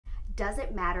does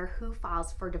it matter who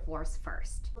files for divorce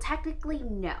first? Technically,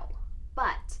 no,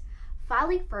 but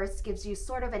filing first gives you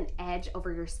sort of an edge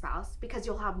over your spouse because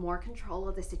you'll have more control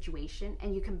of the situation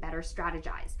and you can better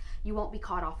strategize. You won't be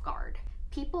caught off guard.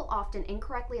 People often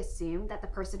incorrectly assume that the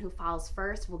person who files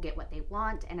first will get what they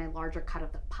want and a larger cut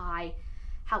of the pie.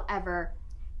 However,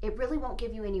 it really won't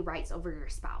give you any rights over your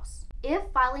spouse. If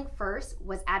filing first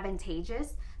was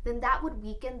advantageous, then that would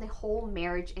weaken the whole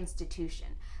marriage institution.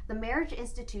 The marriage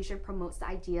institution promotes the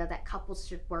idea that couples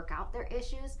should work out their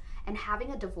issues, and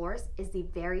having a divorce is the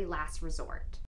very last resort.